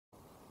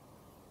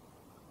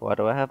Why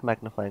do I have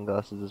magnifying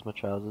glasses as my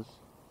trousers?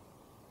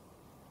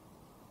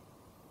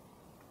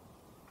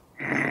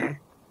 It's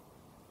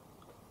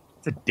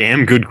a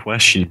damn good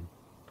question.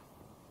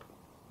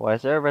 Why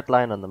is there a red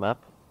line on the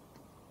map?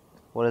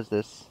 What is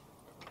this?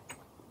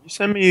 You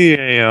send me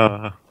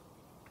a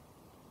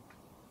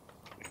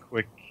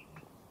quick,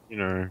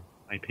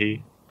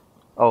 IP.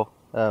 Oh,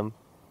 that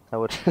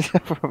would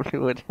that probably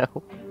would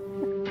help.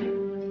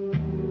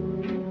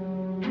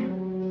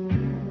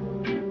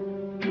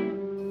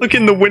 Look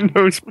in the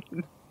windows.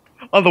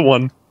 Other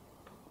one.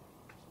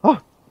 Oh,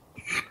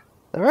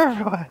 they're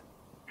everywhere.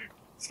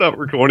 Start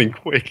recording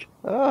quick.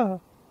 Oh,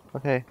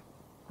 okay.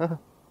 Go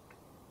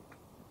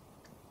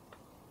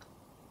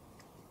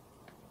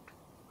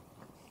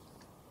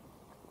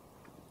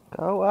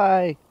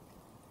away.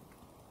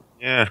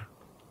 Yeah.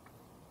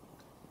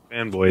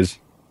 Fanboys.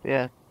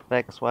 Yeah,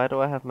 Vex, why do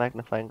I have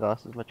magnifying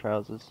glasses as my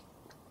trousers?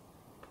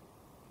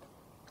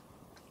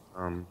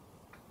 I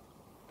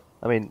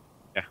mean,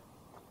 Yeah.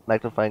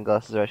 magnifying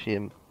glasses are actually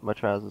in my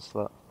trousers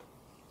slot.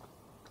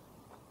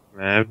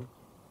 Man,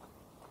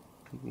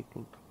 You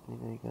can,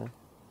 there you go.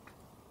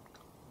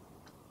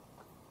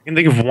 I can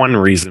think of one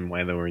reason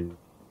why they were in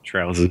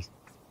trousers.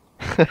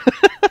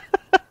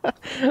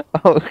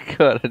 Oh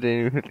god, I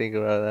didn't even think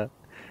about that.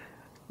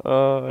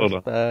 Oh, Hold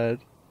that's on. bad.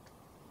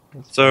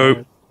 That's So,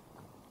 bad.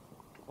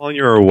 while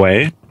you're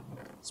away,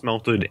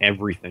 smelted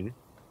everything.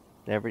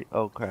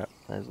 Oh crap,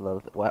 there's a lot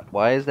of it.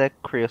 Why is there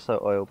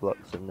creosote oil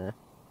blocks in there?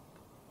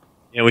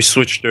 Yeah, we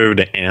switched over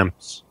to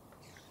Ampz.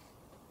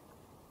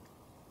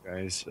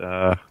 Guys,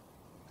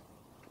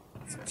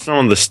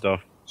 some of the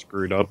stuff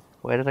screwed up.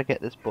 Where did I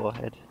get this boar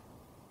head?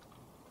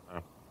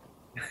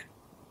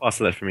 Pass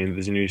that for me.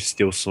 There's a new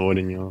steel sword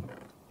in your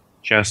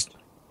chest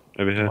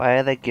over here. Why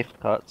are there gift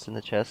cards in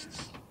the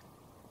chests?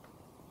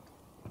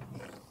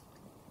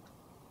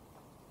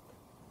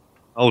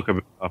 I'll look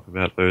up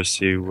about those,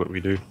 see what we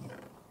do.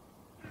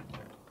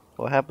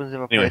 What happens if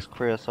I Anyway. place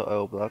creosote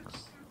oil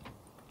blocks?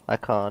 I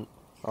can't.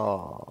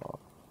 Oh.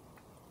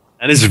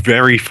 That is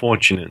very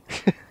fortunate.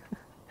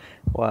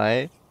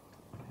 Why?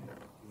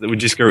 That would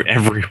just go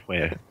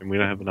everywhere, and we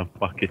don't have enough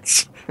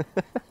buckets.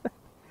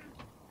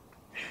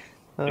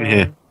 In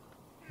here.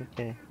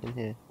 Okay, in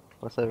here.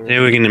 What's over Today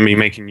we're going to be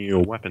making you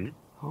a weapon.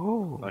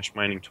 Oh. /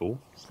 mining tool.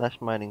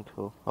 / mining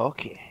tool.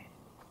 Okay.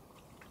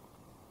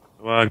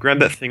 So, grab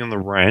that thing on the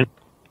right.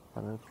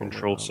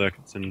 Control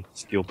circuit. circuits and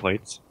steel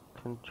plates.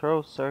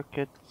 Control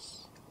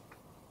circuits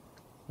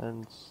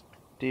and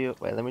steel.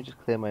 Wait, let me just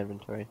clear my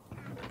inventory.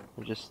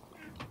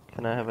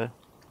 Can I have a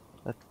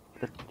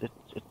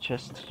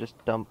chest? Just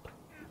dump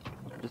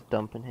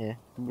in here.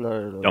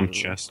 Blah, blah, Dump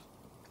blah. chest.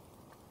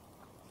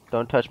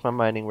 Don't touch my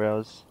mining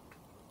rails.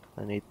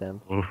 I need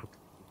them. Oh,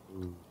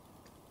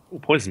 Ooh,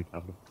 poison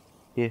powder.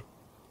 Here.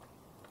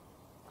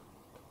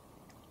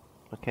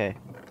 Okay.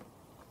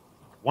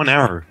 1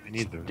 arrow. I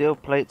need those. Steel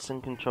plates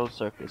and control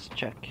circuits.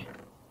 Check.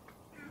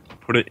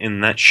 Put it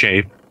in that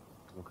shape.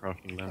 We're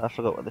crafting that. I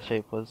forgot what the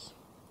shape was.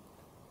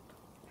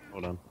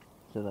 Hold on.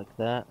 So like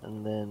that,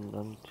 and then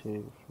 1,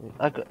 2, 3.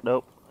 I got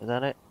nope. Is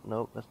that it?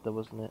 Nope, that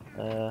wasn't it.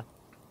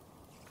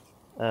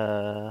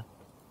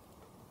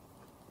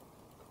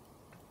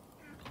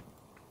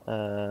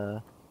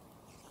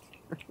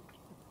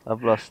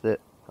 I've lost it.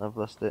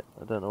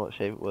 I don't know what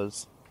shape it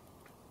was.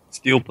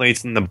 Steel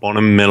plates in the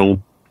bottom,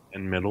 middle,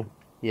 and middle.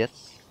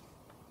 Yes.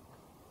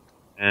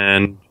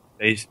 And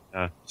base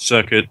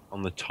circuit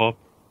on the top,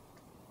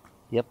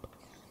 Yep.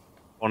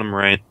 bottom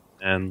right,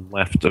 and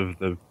left of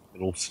the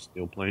middle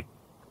steel plate.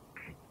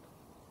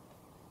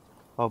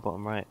 Oh,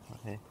 bottom right.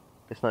 Okay.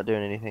 It's not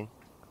doing anything.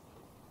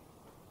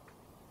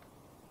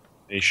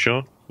 Are you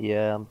sure?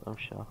 Yeah, I'm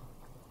sure.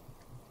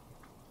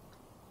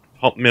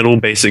 Top, middle,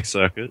 basic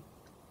circuit.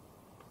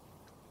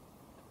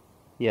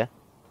 Yeah.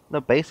 No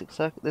basic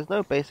circuit. There's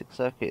no basic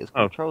circuit. It's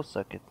Oh. control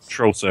circuits.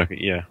 Control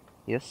circuit, yeah.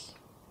 Yes.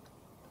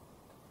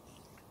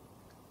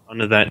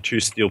 Under that, 2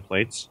 steel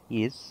plates.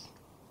 Yes.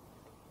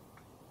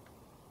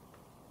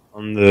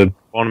 On the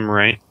bottom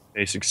right,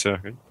 basic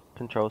circuit.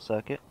 Control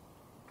circuit.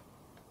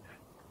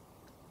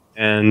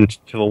 And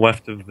to the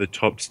left of the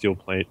top steel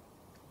plate,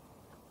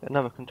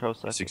 Another control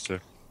circuit. basic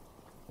circuit.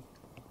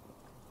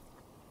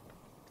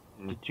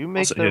 Did you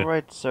make Also the here.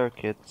 right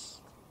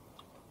circuits?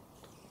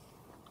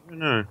 I don't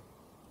know. It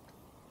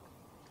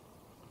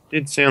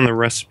did say on the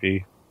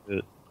recipe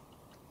that.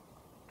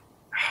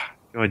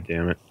 God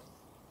damn it.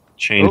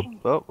 Change.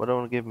 Oh, I don't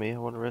want to give me. I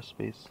want the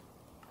recipes.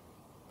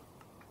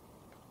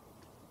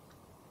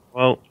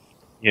 Well,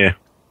 yeah.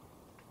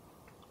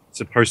 It's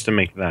supposed to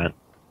make that.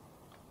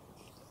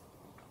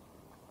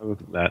 Oh,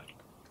 look at that.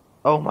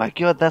 Oh my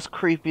god, that's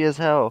creepy as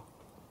hell.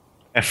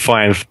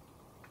 F5.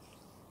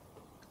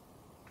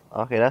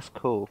 Okay, that's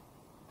cool.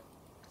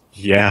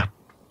 Yeah.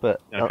 But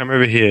Now come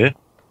over here.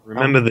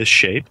 Remember Oh. this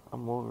shape.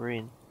 I'm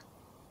Wolverine.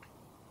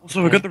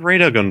 Also, I got the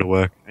radar gun to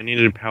work. I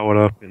needed to power it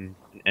up in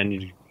an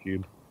energy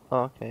cube.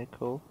 Oh, okay,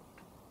 cool.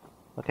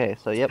 Okay,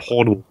 so yep,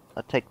 Portal.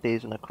 I take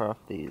these and I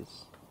craft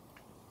these.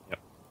 Yep.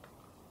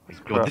 Let's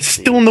God, craft they're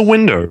still in the these.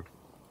 window.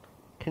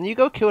 Can you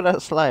go kill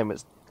that slime?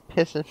 It's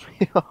pissing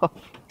me off.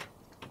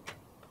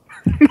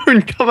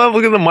 Come out,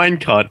 look at the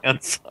minecart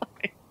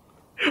outside.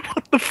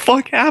 What the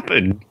fuck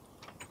happened?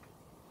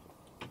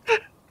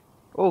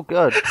 Oh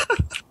god.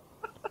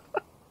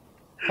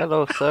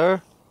 Hello,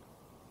 sir.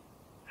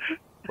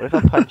 What if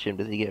I punch him?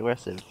 Does he get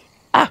aggressive?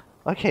 Ah!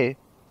 Okay.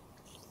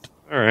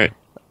 Alright.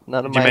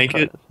 None of Did you my make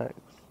it? attacks.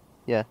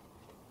 Yeah.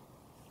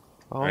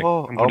 Alright,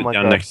 Oh, come oh put it my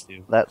down god. next to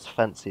you. That's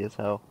fancy as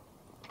hell.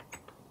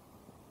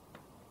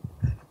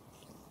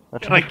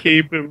 Can I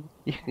keep him?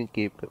 You can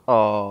keep it.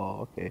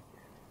 Oh, okay.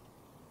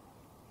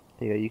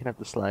 There you go. You can have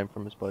the slime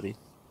from his body.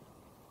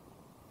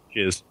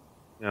 Cheers.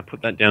 Now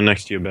put that down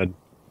next to your bed.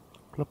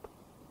 Plop.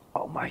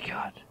 Oh my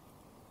god.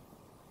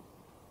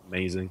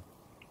 Amazing.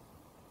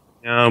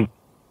 Now,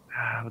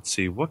 let's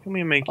see, what can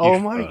we make you Oh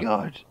my first?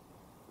 god.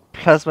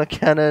 Plasma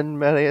cannon,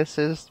 melee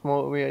assist,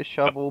 multi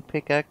shovel,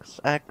 pickaxe,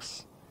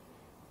 axe.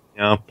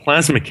 Now,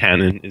 plasma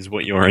cannon is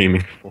what you're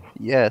aiming for.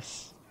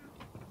 Yes.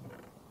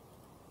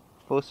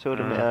 Force field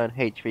emitter and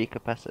HV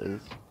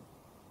capacitors.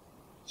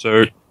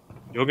 So,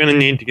 you're gonna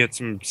need to get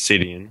some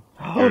obsidian.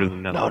 Go to the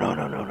nether.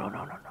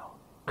 No.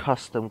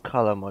 Custom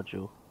color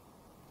module.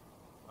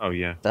 Oh,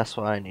 yeah. That's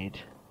what I need.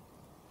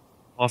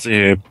 Also,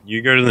 here,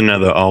 you go to the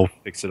nether, I'll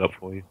fix it up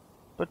for you.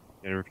 But-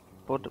 Get everything.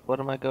 What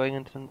am I going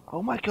into?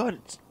 Oh my god,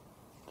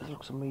 this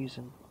looks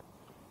amazing.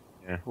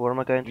 Yeah. What am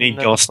I going You to need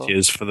nether ghost for?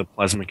 tears for the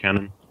plasma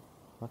cannon.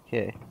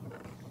 Okay.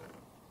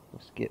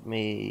 Let's get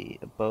me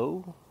a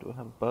bow. Do I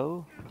have a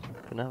bow?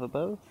 Can I have a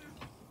bow?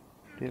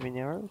 Do you have any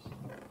arrows?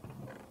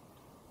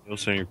 You're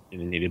also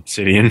gonna need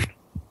obsidian.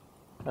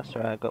 That's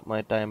right, I got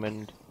my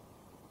diamond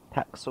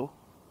paxel.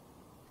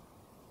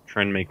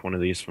 Try and make one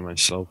of these for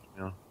myself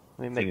now.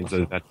 Let me Thing make is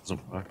myself, that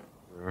doesn't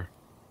work.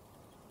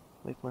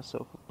 make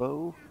myself a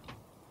bow.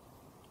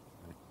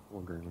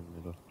 We'll go in the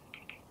middle.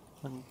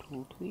 1,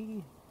 2,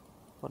 3.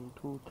 1,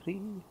 2,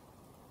 3.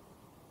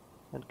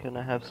 And can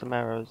I have some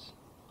arrows?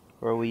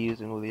 Or are we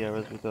using all the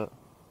arrows we got?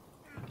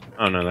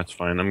 Oh no, that's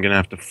fine. I'm gonna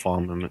have to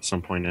farm them at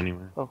some point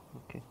anyway. Oh,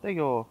 okay. There you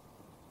go.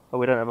 Oh,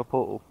 we don't have a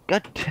portal.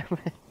 God damn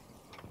it.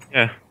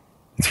 Yeah.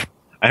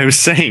 I was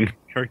saying,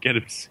 go get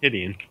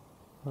obsidian.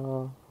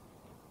 Oh.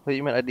 Well,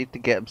 you meant I need to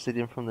get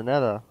obsidian from the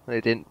nether. They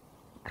didn't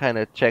kind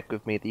of check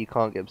with me that you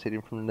can't get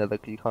obsidian from the nether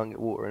because you can't get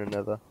water in the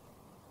nether.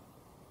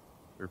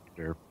 Derp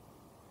derp.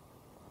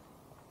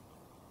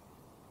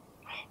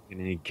 Oh, I'm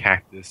gonna need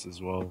cactus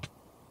as well.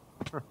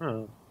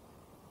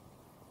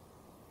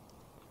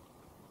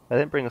 I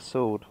didn't bring a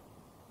sword.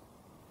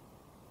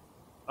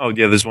 Oh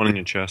yeah, there's one in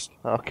your chest.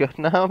 Oh god,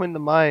 now I'm in the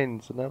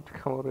mines and I have to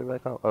come all the way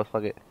back up. Oh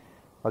fuck it.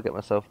 I'll get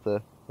myself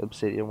the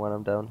obsidian when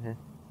I'm down here.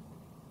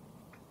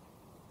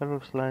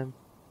 Hello slime.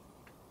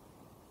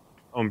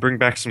 Oh, and bring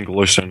back some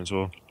glowstone as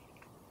well.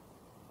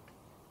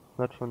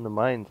 Not from the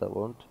mines, I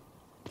won't.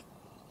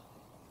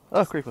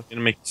 Oh, creeper.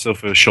 Gonna make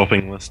yourself a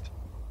shopping list.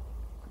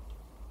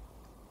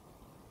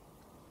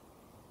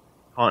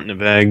 Carton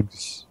of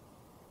eggs,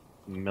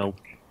 some milk,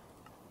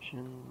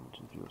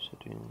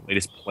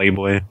 latest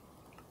Playboy.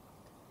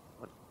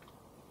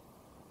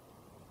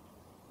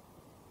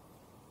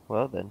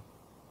 Well then,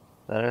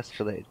 that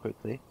escalated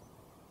quickly.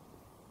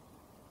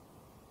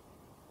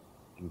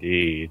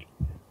 Indeed.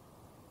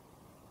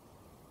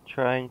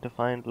 Trying to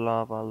find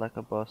lava like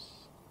a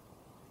boss.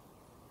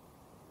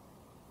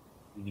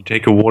 Did you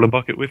take a water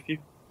bucket with you?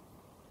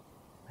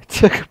 I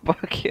took a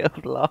bucket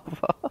of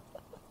lava.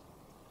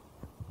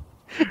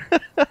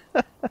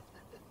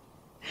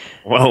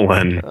 Well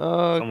then,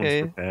 Oh, someone's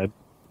okay. prepared.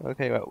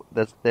 Okay, right.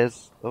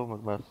 There's. Oh, my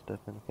mouse is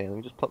different. Okay, let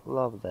me just pop the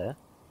lava there.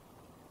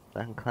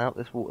 I can climb up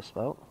this water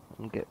spout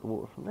and get the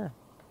water from there.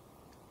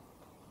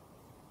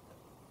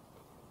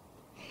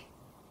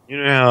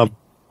 You know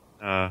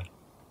how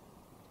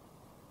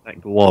that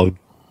glove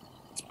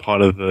is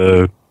part of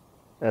the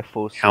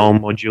F4. Cal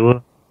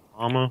modular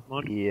armor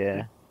mod?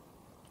 Yeah.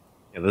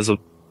 Yeah, there's a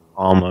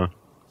armor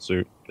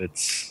suit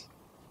that's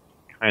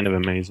kind of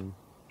amazing.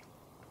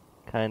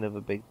 Kind of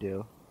a big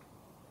deal.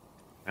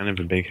 Kind of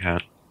a big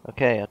hat.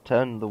 Okay, I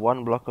turned the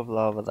one block of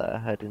lava that I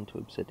had into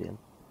obsidian.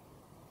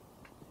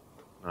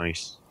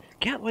 Nice.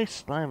 Get away,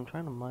 slime! I'm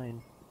trying to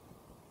mine.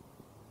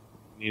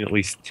 Need at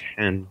least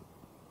 10.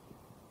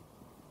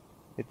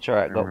 It's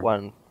alright, I got Alright.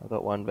 one. I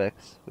got one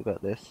Vex. We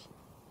got this.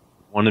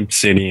 One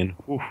obsidian.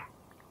 Whew. I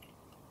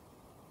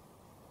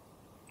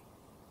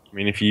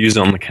mean, if you use it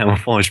on the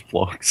camouflage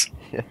blocks.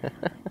 Yeah.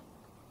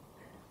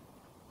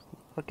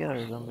 Fuck out of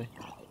here, zombie.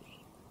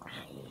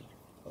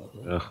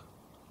 Ugh.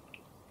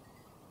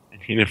 I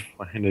need to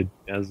find a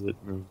desert.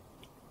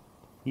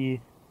 Yeah.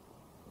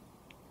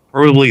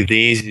 Probably the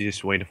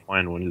easiest way to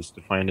find one is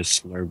to find a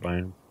snow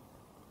biome.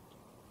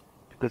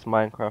 Because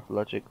Minecraft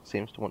logic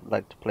seems to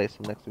like to place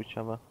them next to each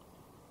other.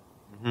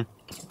 Mm-hmm.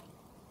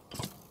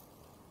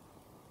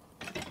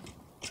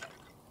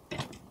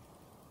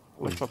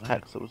 What's my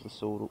pack? So it was a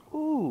sword.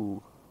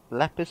 Ooh!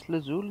 Lapis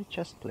lazuli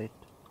chestplate.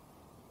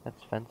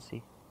 That's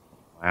fancy.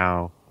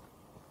 Wow.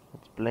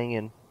 That's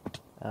blingin'.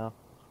 Ow.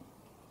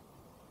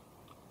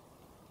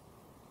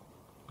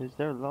 Is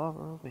there lava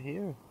over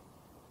here?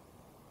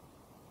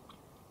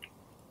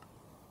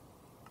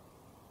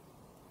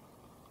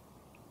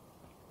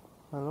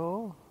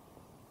 Hello?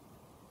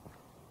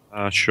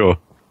 Sure.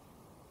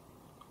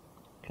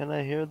 Can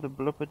I hear the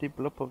bloopity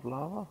bloop of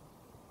lava?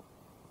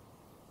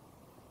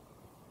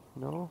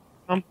 No?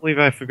 I can't believe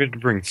I forgot to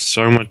bring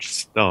so much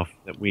stuff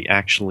that we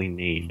actually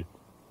need.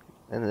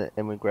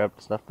 And we grabbed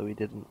stuff that we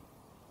didn't.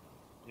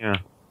 Yeah.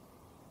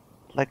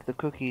 Like the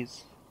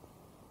cookies.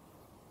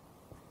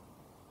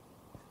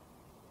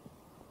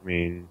 I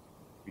mean,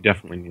 we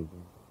definitely need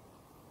them.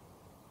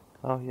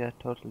 Oh yeah,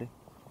 totally.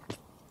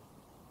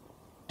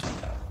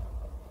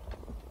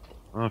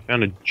 Oh, I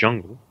found a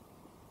jungle.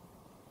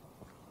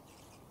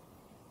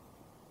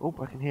 Oh,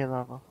 I can hear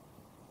lava.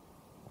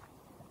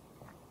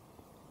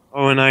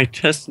 Oh, and I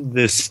tested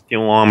this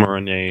steel armor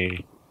on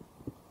a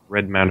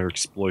red matter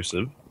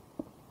explosive.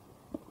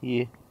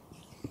 Yeah.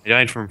 I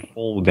died from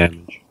fall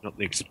damage, not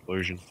the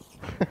explosion.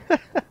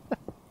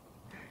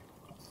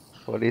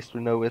 Well, at least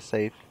we know we're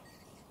safe.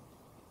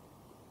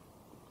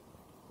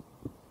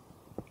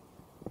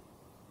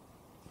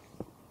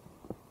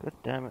 God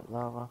damn it,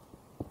 lava.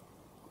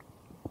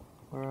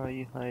 Where are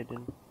you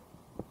hiding?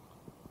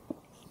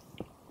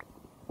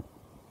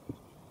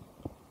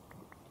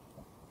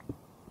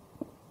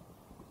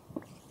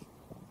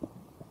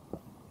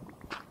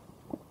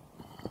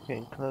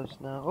 Getting close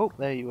now. Oh,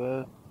 there you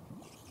are.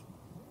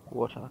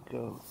 Water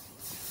go.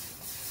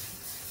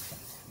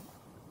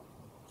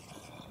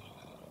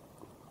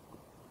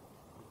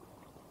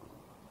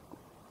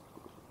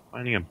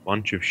 Finding a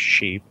bunch of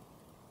sheep.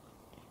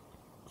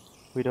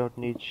 We don't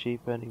need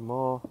sheep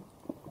anymore.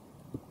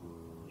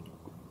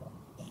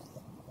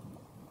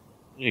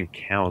 Not even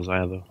cows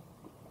either.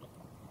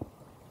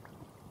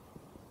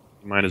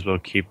 You might as well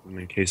keep them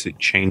in case it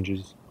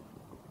changes.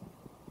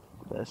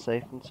 Better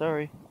safe than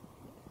sorry.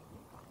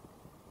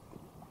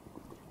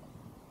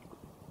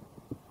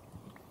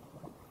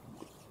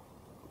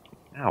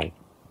 Ow.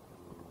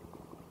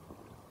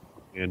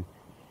 Good.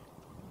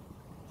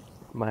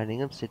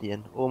 Mining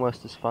obsidian.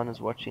 Almost as fun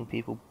as watching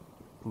people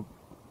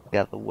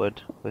gather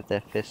wood with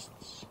their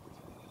fists.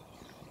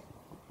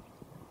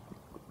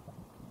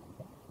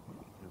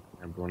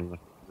 Everyone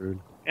left food.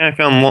 Yeah, I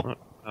found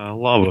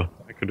lava.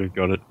 I could have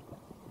got it.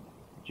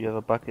 Do you have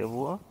a bucket of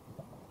water?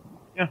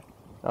 Yeah.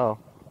 Oh.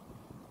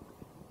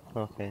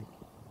 Okay.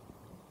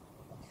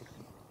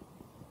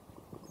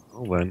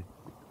 Well then.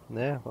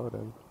 Yeah, hold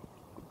on.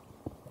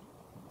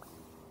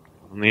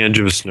 On the edge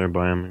of a snow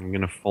biome, I'm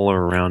gonna follow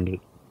around it.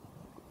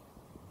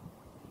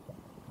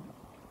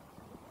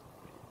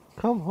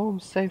 Come home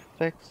safe,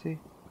 Vexy.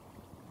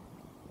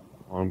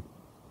 Um,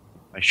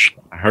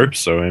 I hope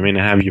so. I mean,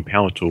 I have your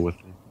power tool with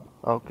me.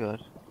 Oh,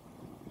 good.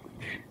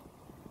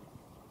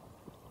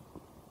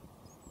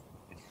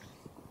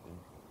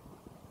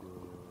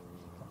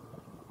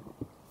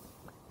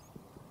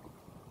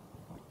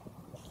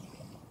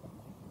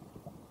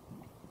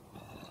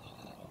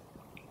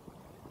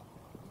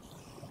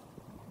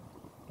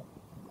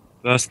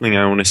 First thing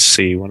I want to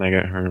see when I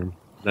get home,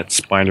 that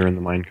spider in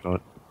the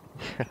minecart.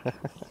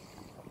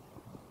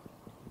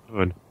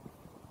 Good.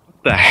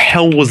 What the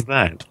hell was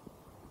that?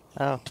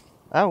 Oh.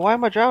 Oh, why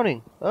am I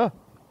drowning? Oh.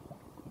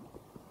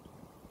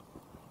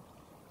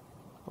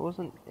 I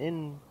wasn't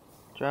in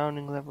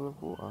drowning level of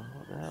water.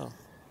 What the hell?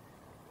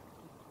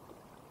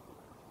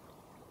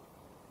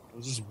 I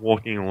was just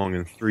walking along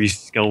and three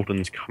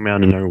skeletons come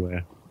out of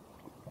nowhere.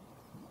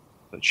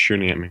 That's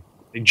shooting at me.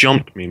 They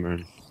jumped me,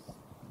 man.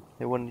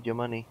 They wanted your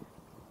money.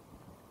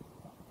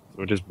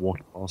 So I just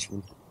walked past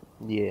them.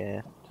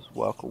 Yeah, just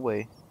walk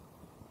away.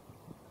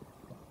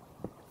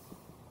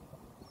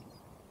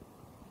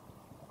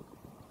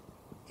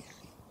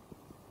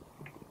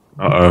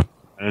 Uh-oh.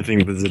 I don't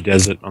think there's a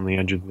desert on the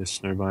edge of this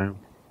snow biome.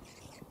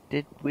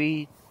 Did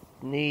we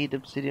need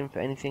obsidian for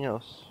anything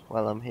else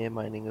while I'm here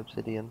mining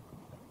obsidian?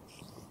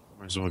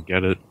 Might as well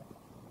get it.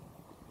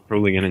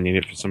 Probably gonna need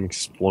it for some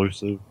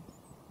explosive.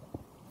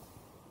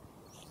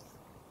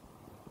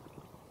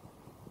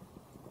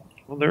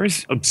 Well, there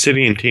is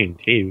obsidian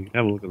TNT. We can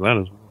have a look at that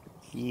as well.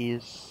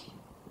 Yes.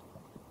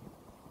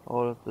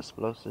 All of the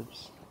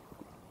explosives.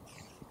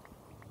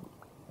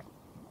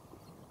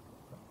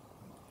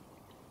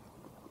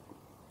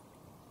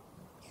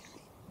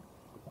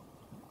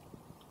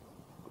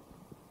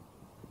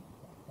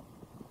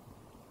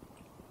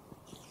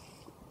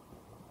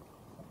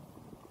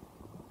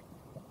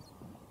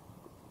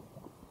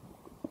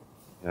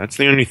 Yeah, that's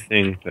the only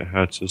thing that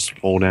hurts us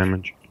fall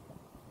damage.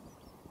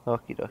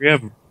 Okie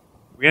dokie.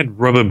 We had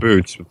rubber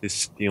boots with this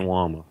steel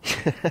armor.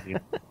 Yeah,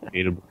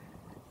 hateable.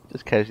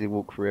 Just casually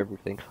walk through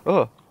everything.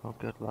 Oh! Oh,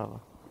 good lava.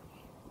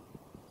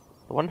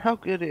 I wonder how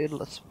good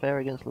it'll fare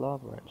against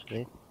lava,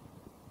 actually.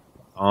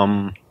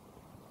 I'm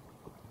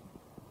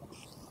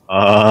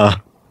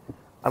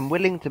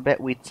willing to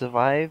bet we'd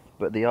survive,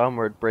 but the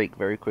armor would break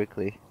very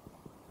quickly.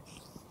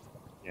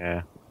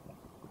 Yeah.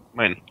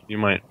 You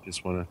might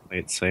just want to play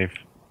it safe.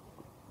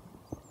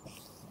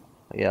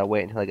 Yeah, I'll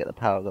wait until I get the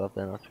power glove,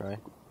 then I'll try.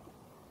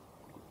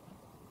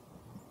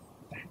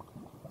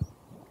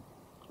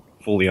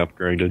 Fully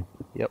upgraded.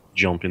 Yep.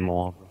 Jump in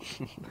lava.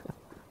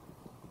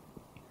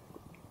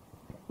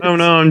 Oh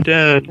no, I'm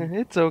dead.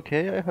 It's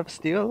okay, I have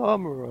steel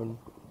armor on.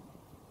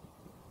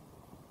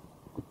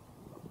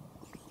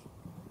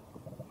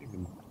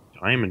 Even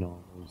diamond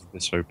armor is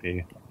this OP. What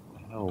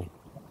the hell?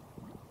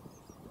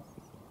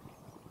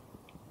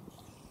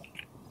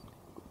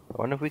 I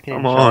wonder if we can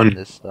Come enchant on.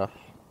 this stuff.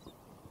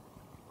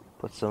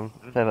 Put some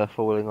feather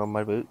falling on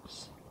my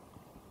boots.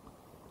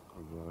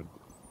 Oh god.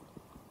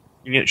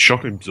 You can get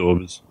shock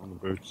absorbers on the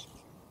boots.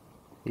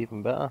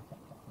 Even better.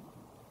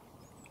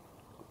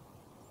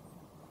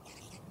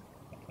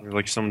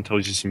 Like someone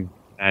tells you some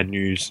bad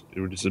news, it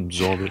will just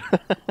absorb it.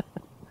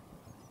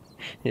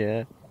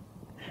 Yeah.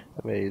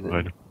 Amazing.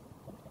 God.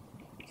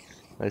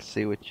 I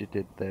see what you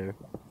did there.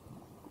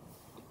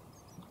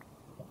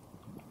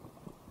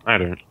 I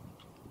don't.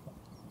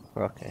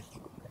 Okay.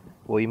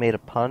 Well, you made a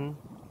pun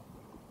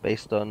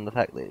based on the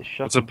fact that it's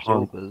shock What's a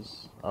pun?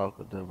 absorbers. Oh,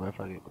 god damn, I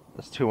fucking.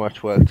 That's too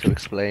much work to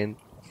explain.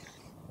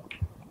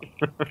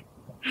 I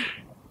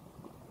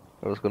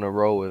was gonna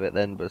roll with it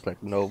then, but it's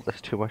like, no,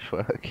 that's too much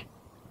work.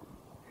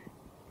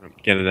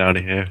 Get it out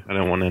of here. I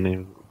don't want any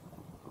of it.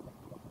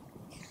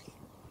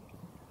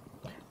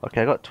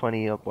 Okay, I got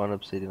 20 up one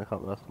obsidian. I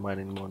can't be asked to mine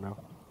anymore now.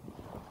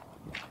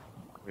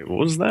 Wait, what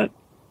was that?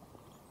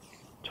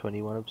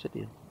 21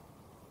 obsidian.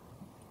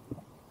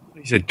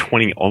 You said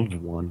 20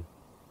 of one.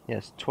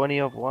 Yes, 20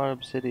 of one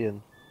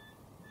obsidian.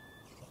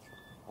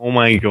 Oh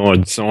my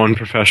god, so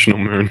unprofessional,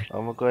 Moon.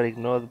 Oh my god,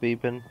 ignore the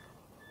beeping.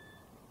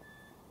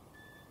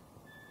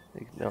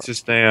 Ignore. It's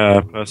just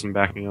a person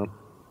backing up.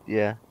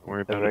 Yeah, Don't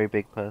worry a about very it.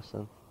 big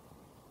person.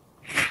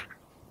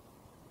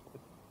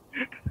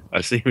 I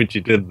see what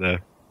you did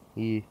there.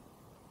 Yeah.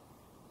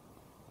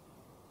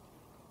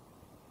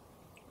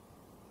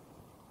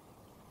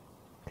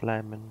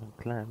 Climbing and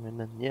climbing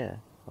and yeah.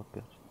 Oh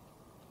god.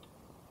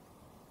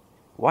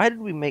 Why did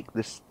we make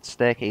this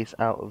staircase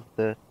out of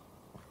the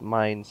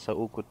mine so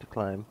awkward to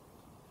climb?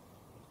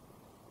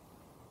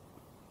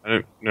 I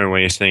don't know why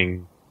you're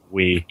saying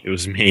we. It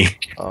was me.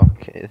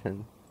 Okay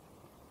then.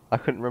 I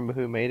couldn't remember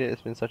who made it.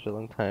 It's been such a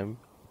long time.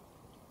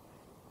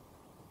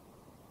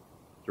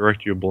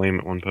 Direct your blame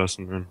at one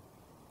person, Moon.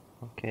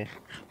 Okay.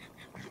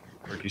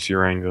 Focus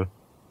your anger.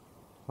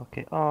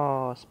 Okay.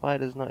 Oh,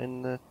 Spider's not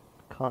in the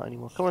cart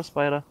anymore. Come on,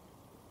 Spider.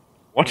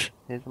 What?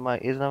 Here's my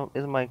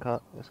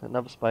cart. There's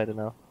another spider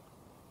now.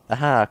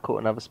 Aha! I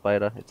caught another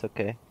spider. It's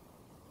okay.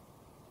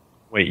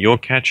 Wait, you're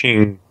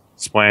catching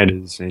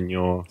spiders in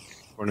your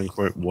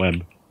quote-unquote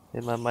web.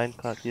 In my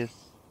minecart, yes.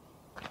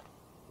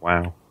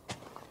 Wow.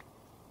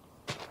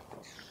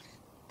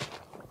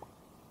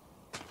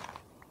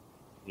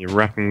 You're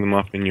wrapping them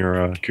up in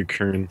your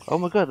cocoon. Oh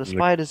my god, the And the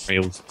spider's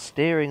rails.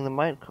 steering the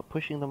minecart,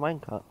 pushing the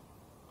minecart.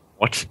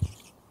 What?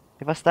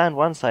 If I stand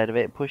one side of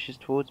it, it pushes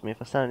towards me.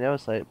 If I stand on the other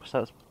side, it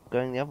starts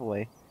going the other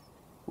way.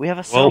 We have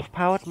a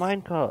self-powered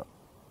minecart.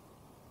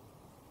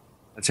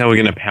 That's how we're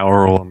gonna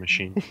power all our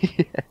machines.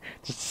 Yeah,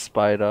 just a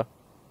spider.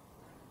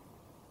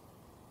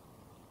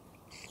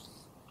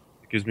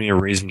 It gives me a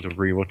reason to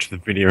rewatch the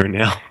video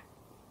now.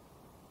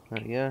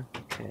 Oh yeah,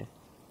 okay.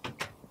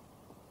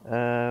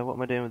 What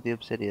am I doing with the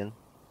obsidian?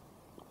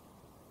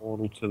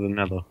 Portal to the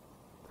nether.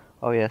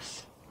 Oh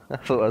yes, I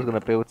thought I was gonna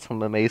build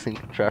some amazing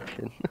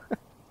contraption.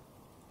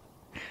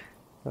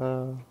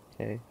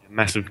 Okay. A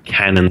massive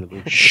cannon that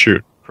will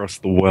shoot across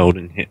the world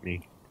and hit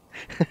me.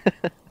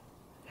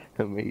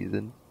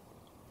 Amazing.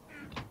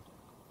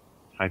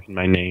 Type in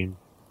my name.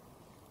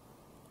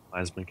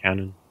 Plasma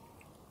cannon.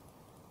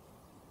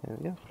 There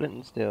we go, flint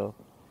and steel.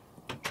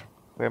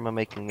 Where am I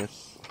making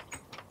this?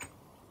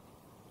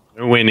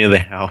 Nowhere near the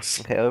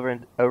house. Okay,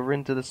 over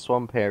into the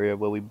swamp area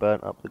where we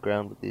burnt up the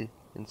ground with the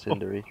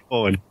incendiary.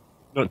 Oh,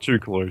 not too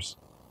close.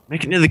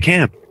 Make it near the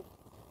camp.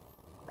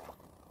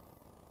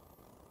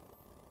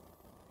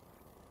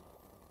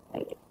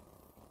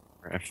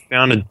 I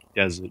found a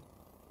desert.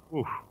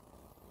 Ooh.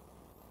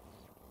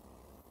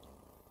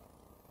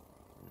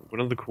 What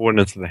are the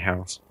coordinates of the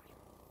house?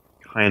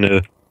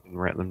 Kinda can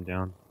write them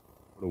down.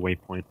 What a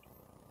waypoint.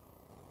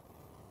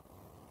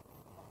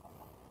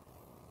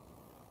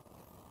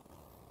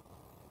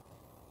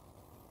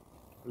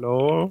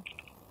 Hello?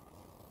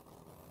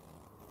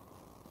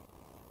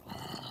 I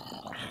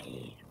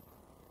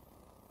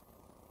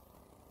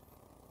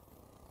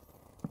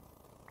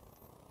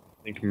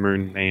think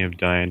Moon may have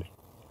died.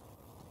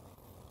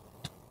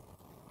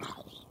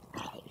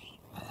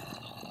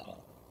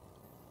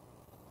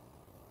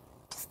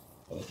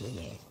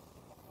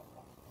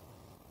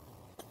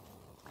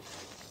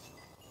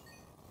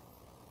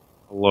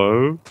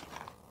 Hello?